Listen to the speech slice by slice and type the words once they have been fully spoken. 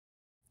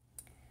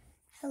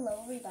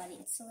Hello everybody,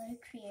 it's the Letter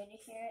Creator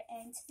here,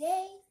 and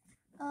today,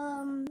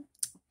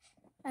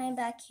 I'm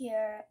back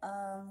here,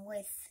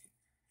 with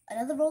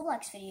another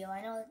Roblox video.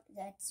 I know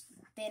that's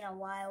been a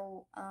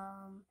while,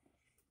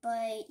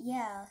 but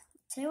yeah,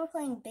 today we're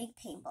playing Big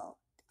Paintball.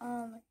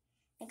 And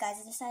guys,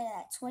 I decided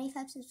at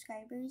 25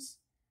 subscribers,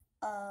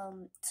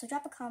 so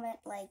drop a comment,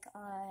 like,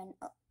 on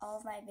all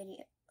of my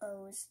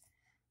videos,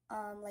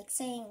 like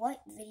saying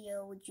what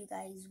video would you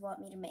guys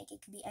want me to make.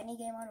 It could be any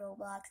game on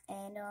Roblox,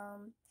 and,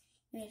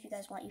 even if you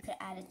guys want, you could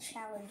add a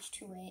challenge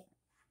to it,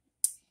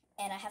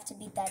 and I have to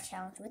beat that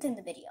challenge within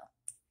the video.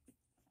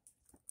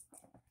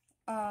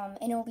 And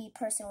it'll be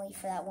personally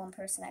for that one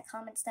person that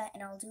comments that,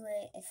 and I'll do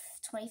it if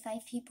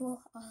 25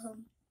 people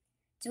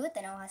do it.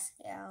 Then I'll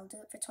do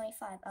it for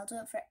 25. I'll do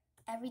it for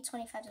every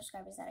 25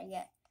 subscribers that I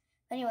get.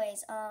 But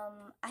anyways,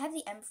 I have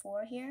the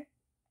M4 here.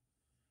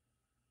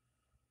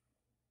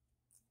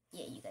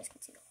 Yeah, you guys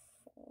can see the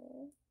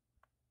whole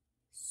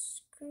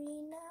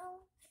screen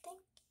now, I think.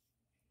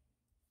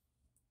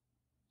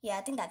 Yeah,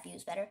 I think that view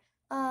is better.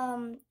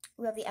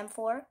 We have the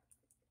M4.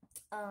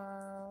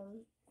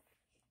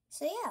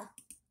 So yeah,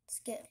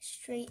 let's get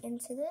straight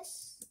into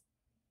this.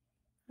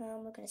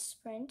 We're gonna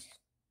sprint.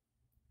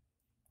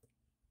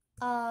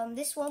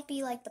 This won't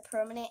be like the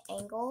permanent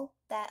angle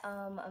that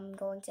I'm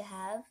going to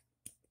have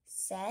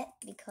set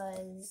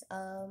because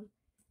I'm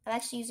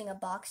actually using a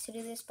box to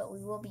do this, but we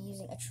will be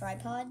using a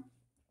tripod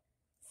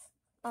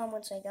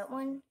once I get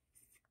one.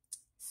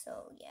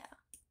 So yeah,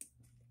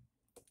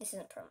 this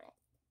isn't permanent.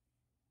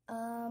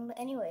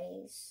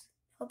 Anyways,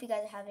 hope you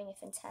guys are having a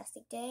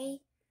fantastic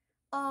day.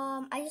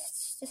 I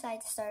just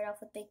decided to start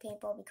off with Big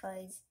Paintball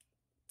because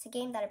it's a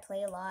game that I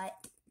play a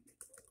lot,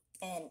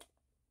 and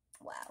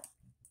wow.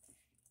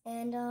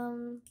 And,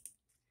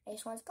 I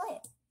just wanted to play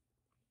it.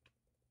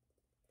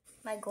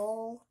 My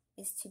goal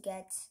is to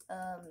get,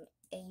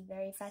 a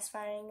very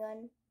fast-firing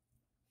gun,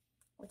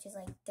 which is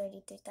like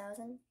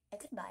 33,000. I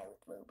could buy it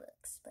with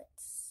Robux, but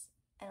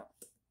I don't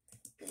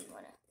really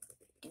want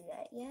to do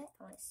that yet.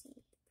 I want to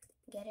see.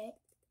 Get it?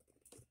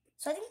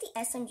 So I think the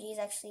SMG is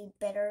actually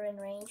better in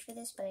range for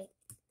this, but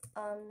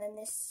than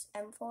this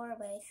M4,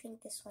 but I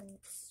think this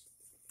one's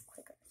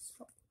quicker.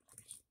 So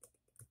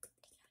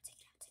take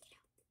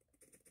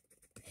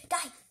it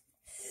out. Die!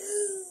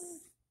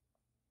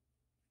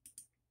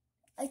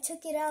 I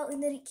took it out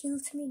and then it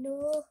killed me.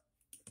 No.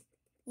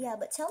 Yeah,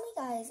 but tell me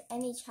guys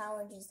any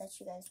challenges that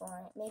you guys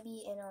want.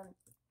 Maybe in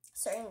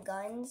certain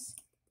guns,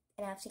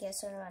 and I have to get a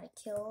certain amount of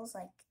kills.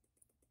 Like,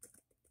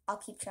 I'll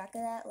keep track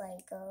of that.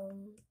 Like,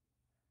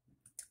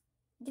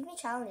 give me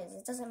challenges.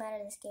 It doesn't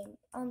matter this game.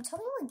 Tell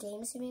me what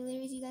game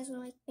simulators you guys would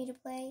like me to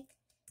play,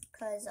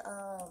 cause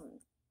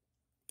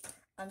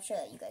I'm sure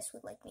that you guys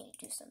would like me to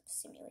do some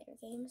simulator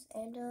games,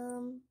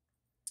 and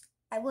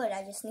I would.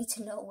 I just need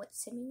to know what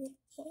simulator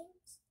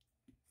games.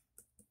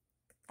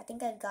 I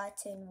think I've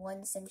gotten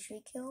 1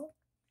 century kill.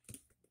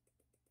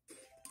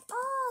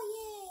 Oh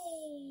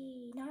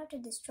yay! Now I have to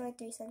destroy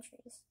 3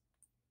 centuries.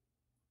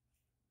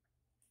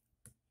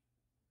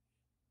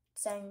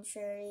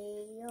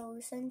 Century,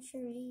 oh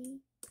century.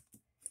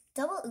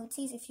 Double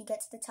Uzis, if you get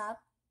to the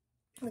top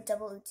with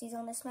double Uzis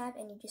on this map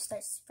and you just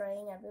start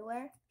spraying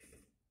everywhere,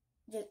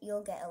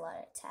 you'll get a lot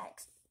of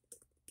attacks.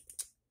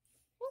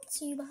 It's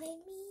you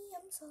behind me,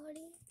 I'm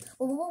sorry.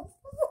 Whoa, whoa, whoa,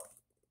 whoa.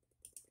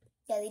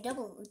 Yeah, the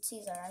double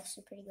Uzis are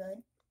actually pretty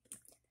good.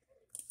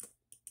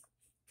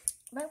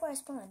 Right where I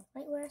spawn,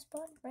 right where I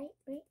spawn, right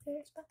where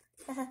I spawn.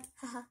 Haha,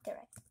 haha, get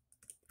right.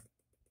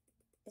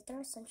 Is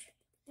there a sentry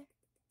there?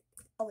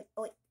 Oh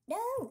wait,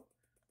 no!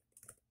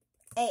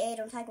 Hey,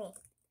 don't tag me.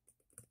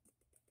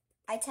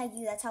 I tag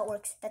you, that's how it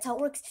works.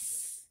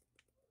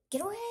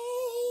 Get away!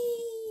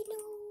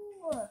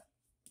 No!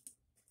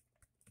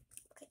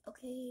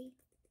 Okay.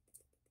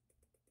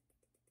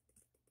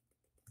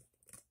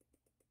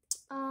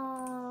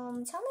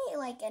 Tell me,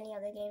 like, any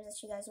other games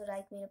that you guys would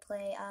like me to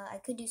play. I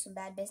could do some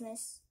Bad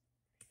Business.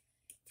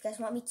 If you guys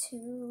want me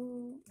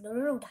to...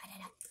 No, die.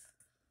 Oh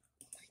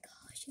my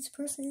gosh, this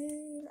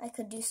person. I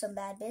could do some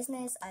Bad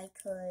Business. I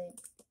could...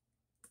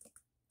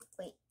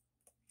 Wait.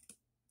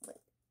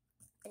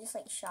 I just,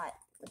 like, shot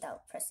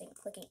without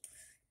clicking.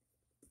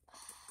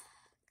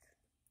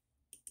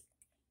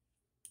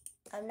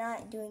 I'm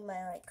not doing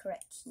my, like,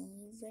 correct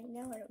keys right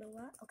now. I don't know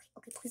why.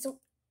 Okay, please don't.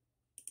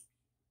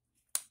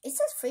 It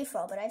says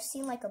free-for-all, but I've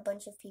seen, like, a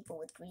bunch of people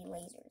with green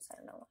lasers. I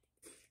don't know why.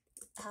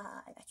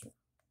 I got you.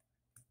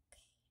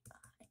 Okay.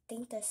 I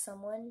think there's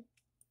someone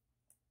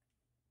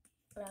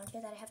around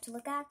here that I have to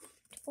look at. I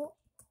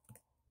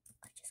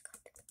just got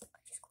them.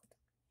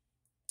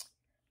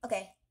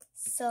 Okay,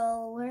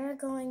 so we're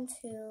going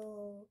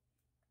to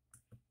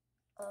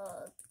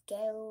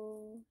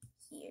go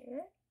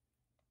here.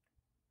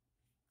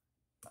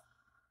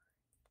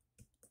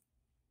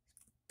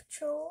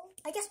 Patrol.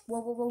 I guess.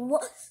 Whoa.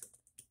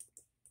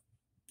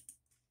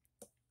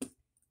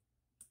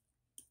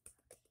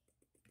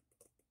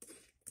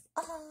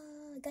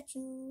 I got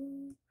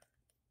you.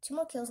 2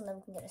 more kills and then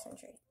we can get a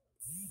century.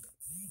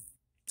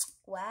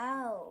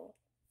 Wow.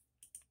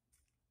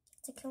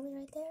 To kill me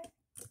right there?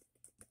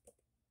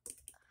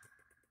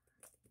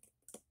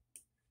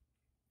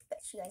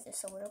 you guys, there's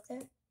someone up there.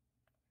 I'm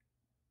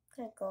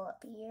gonna go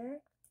up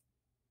here.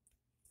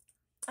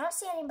 I don't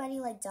see anybody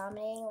like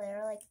dominating. There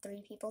are like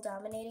 3 people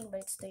dominating, but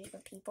it's 3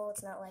 different people.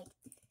 It's not like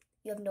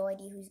you have no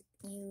idea who's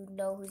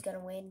gonna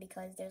win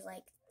because there's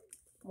like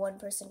 1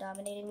 person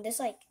dominating. There's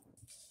like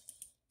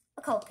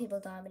a couple people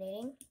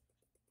dominating,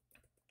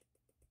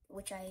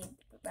 which I'd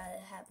rather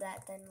have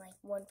that than like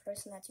 1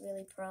 person that's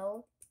really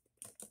pro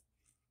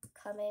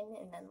come in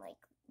and then like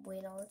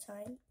win all the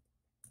time.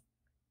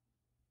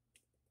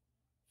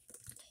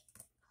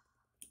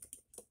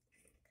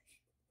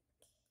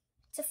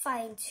 To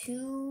find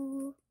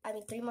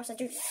 3 more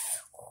sentries.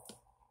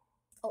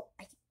 Oh,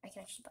 I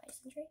can actually buy a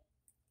sentry.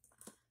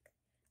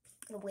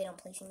 I'm gonna wait on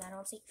placing that,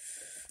 honestly.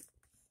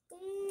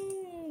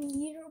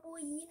 Eater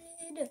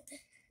Boyd.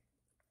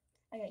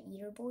 I got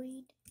Eater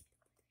Boyd.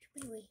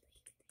 Wait.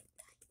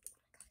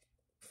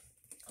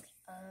 Okay,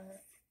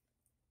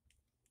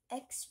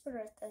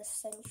 expert a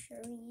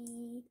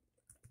sentry,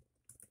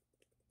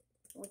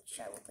 which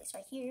I will place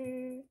right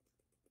here.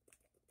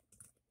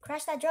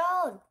 Crash that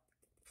drone!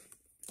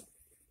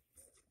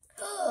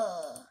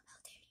 How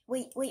dare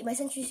you. Wait, my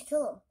sentry should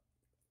kill him.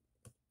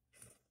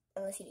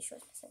 Unless he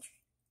destroys my sentry.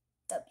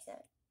 That'd be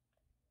sad.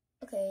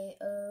 Okay,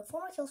 4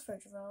 more kills for a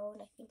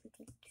drone. I think we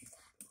can do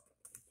that.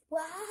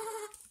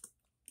 Wow!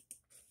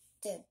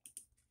 Dude.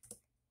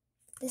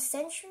 The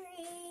sentry...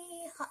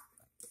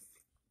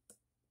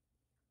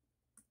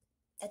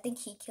 I think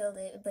he killed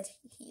it, but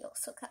he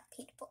also got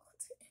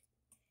paintballed.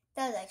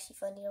 That was actually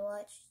funny to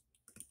watch.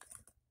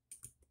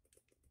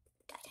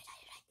 Die.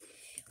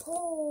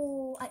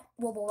 Oh,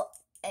 whoa.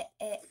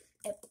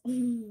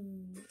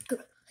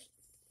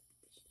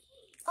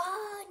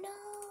 Oh, no.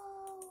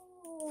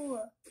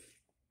 I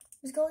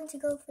was going to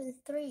go for the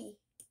 3.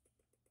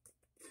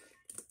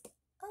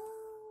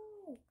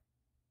 Oh.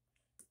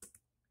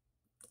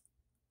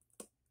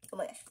 Oh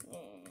my gosh.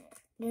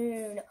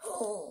 No.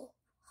 Oh.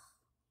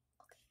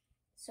 Okay.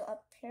 So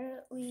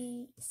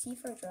apparently, C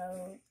for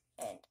drone,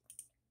 and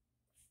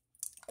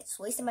I just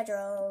wasted my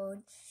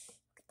drone.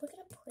 We're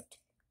gonna put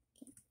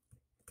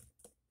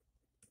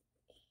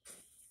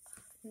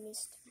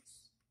Misters.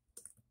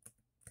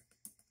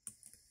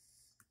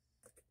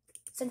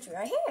 Sentry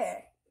right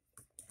here.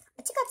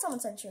 I took out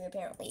someone's sentry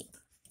apparently.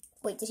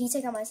 Wait, did he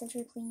take out my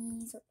sentry,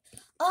 please?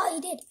 Oh,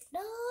 he did.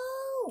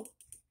 No.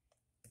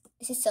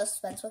 This is so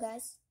suspenseful,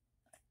 guys.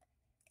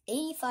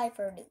 85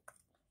 for a nuke.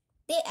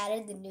 They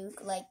added the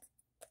nuke like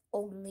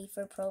only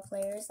for pro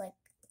players. Like,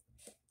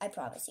 I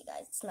promise you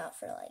guys, it's not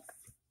for like.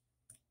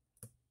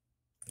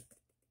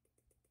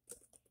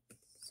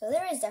 So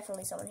there is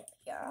definitely someone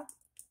here.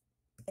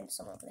 And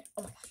someone over there.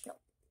 Oh my gosh,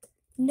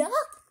 no.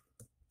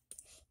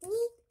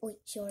 Wait,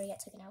 she already got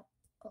taken out.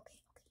 Okay.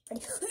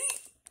 Ready?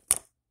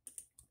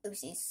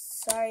 Oopsies.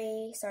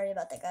 Sorry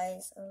about that,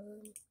 guys.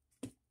 Okay.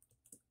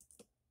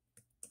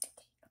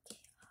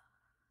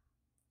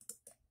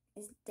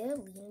 Is there a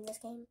lead in this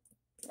game?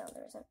 No,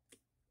 there isn't.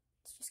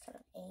 It's just kind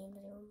of aim.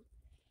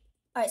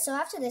 Alright, so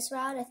after this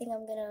round, I think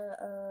I'm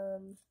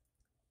gonna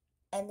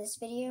end this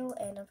video,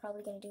 and I'm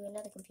probably gonna do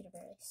another computer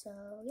berry.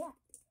 So yeah.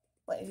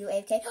 What, are you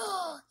AFK?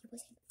 Oh, he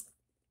was him.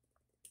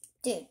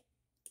 Dude,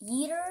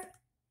 Yeeter,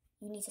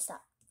 you need to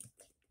stop.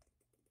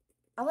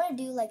 I want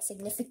to do like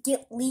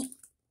significantly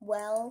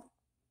well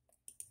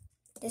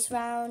this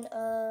round.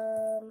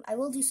 I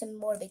will do some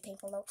more Big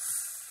Paintnall though.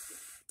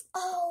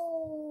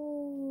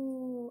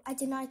 Oh, I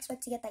did not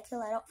expect to get that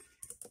kill at all.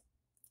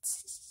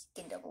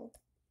 Get doubled.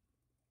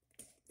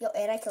 Yo,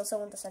 and I killed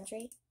someone with the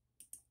sentry.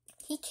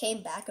 He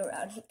came back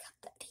around and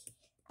got that.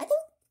 I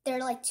think there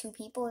are like 2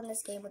 people in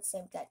this game with the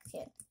same exact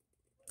skin.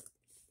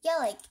 Yeah,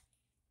 like,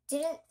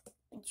 didn't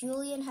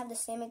Julian have the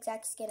same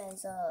exact skin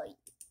as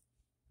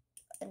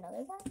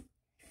another guy?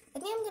 I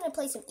think I'm gonna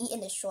play some Eat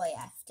and Destroy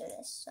after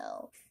this.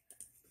 So,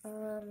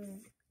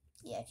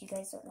 yeah, if you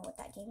guys don't know what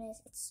that game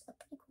is, it's a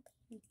pretty cool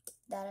game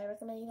that I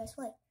recommend you guys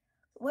play.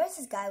 Where's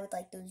this guy with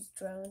like those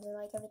drones and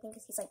like everything?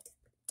 Because he's like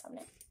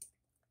dominant.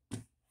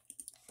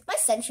 My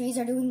sentries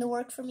are doing the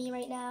work for me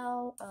right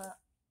now.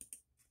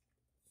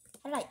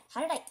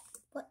 How did I?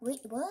 What?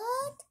 Wait,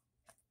 what?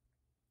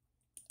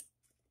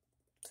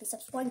 Please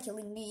stop spawn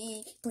killing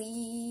me.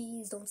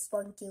 Please don't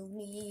spawn kill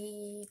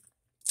me.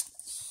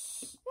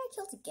 I got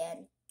killed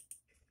again.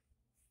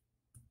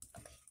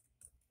 Okay.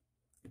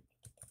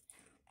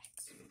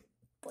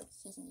 Boy,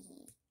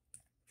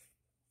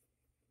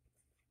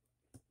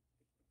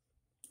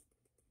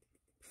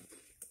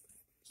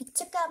 He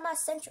took out my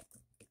sentry.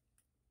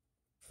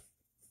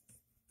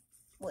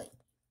 Wait,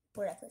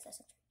 where did I place that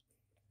sentry?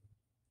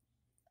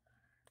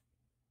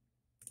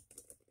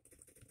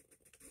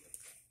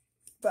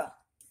 Bruh.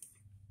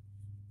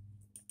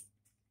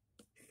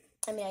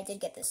 I mean, I did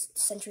get this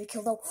sentry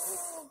kill though.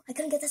 I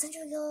couldn't get the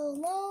sentry kill.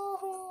 No.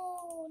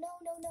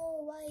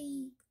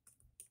 Why?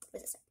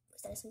 Was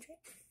that a sentry?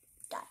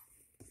 Die.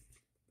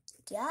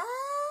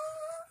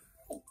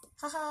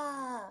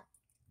 Haha.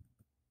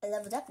 I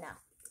leveled up now.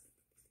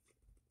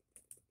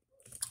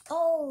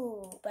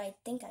 Oh, but I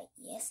think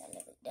yes, I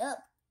leveled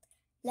up.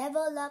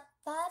 Level up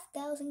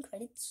 5,000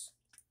 credits.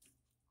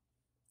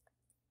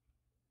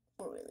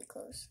 We're really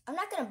close. I'm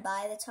not gonna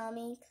buy the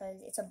Tommy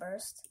because it's a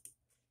burst.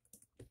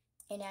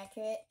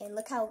 Inaccurate. And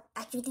look how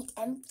accurate the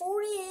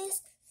M4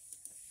 is.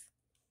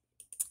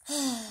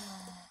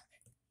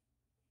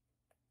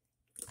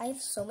 I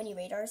have so many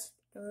radars.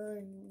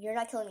 You're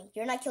not killing me.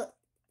 You're not killing.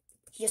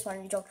 He just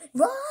wanted to joke.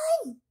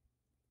 Run!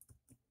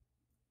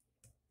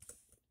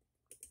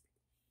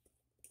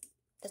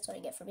 That's what I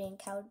get for being a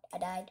coward. I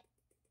died.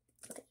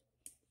 Okay.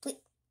 Please.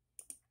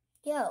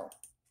 Yo.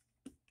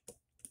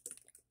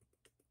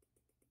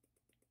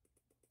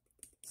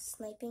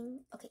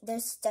 Sniping. Okay,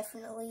 there's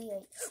definitely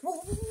a...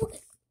 Whoa, whoa, whoa.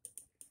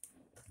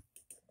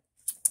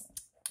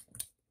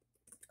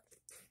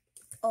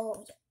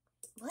 Oh,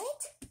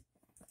 what?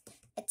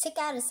 I took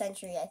out a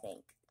sentry, I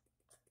think.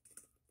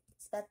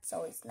 So that's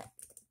always nice.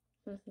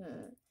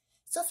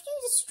 So if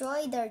you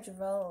destroy their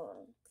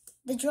drone,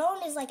 the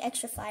drone is like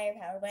extra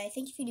firepower, but I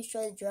think if you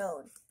destroy the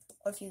drone,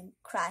 or if you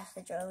crash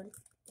the drone,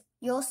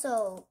 you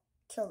also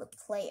kill the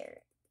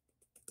player.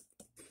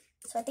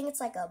 So I think it's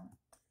like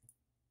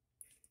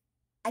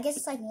I guess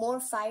it's like more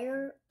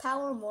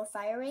firepower, more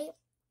fire rate,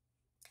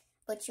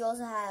 but you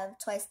also have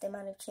twice the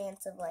amount of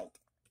chance of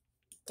like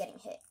getting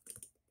hit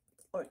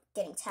or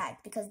getting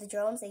tagged, because the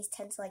drones, they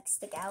tend to like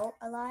stick out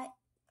a lot.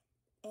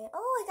 And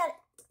oh, I got it.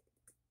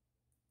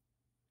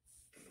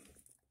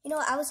 You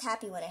know, I was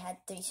happy when I had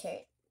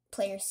 3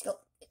 player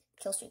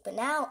kill streak, but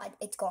now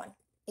it's gone.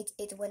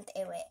 It went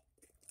away.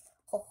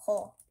 Ho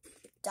ho,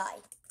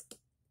 die.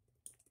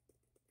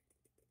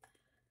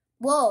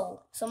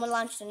 Whoa! Someone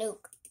launched a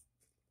nuke.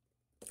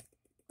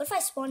 What if I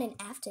spawn in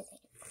after them?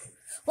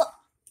 Well,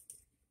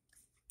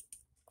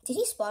 did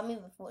he spawn me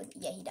before?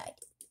 Yeah, he died.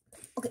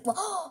 Okay. Well,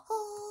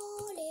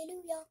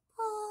 hallelujah,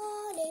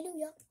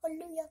 hallelujah,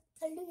 hallelujah,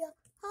 hallelujah,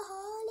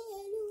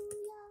 hallelujah.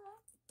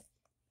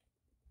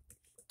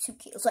 2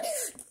 kills.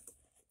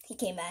 He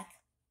came back.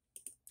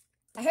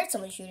 I heard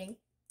someone shooting.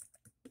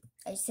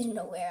 I just didn't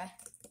know where.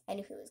 I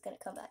knew he was gonna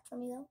come back for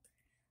me though.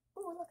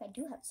 Oh look, I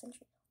do have a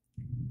sentry.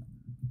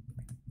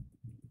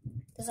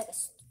 There's like a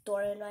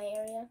store in my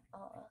area.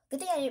 Good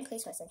thing I didn't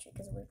place my sentry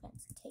because it would have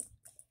to take it.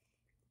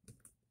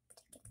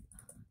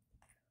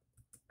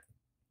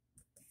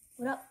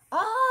 What up?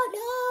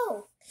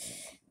 Oh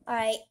no!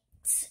 Alright.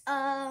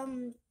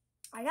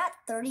 I got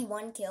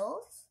 31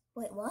 kills.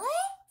 Wait, what?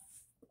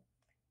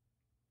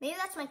 Maybe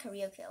that's my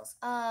career kills.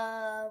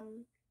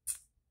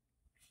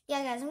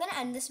 Yeah, guys, I'm gonna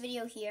end this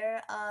video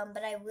here.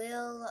 But I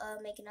will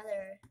make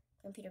another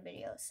computer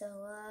video. So,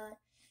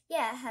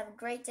 yeah, have a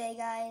great day,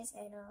 guys,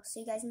 and I'll see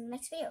you guys in the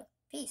next video.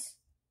 Peace.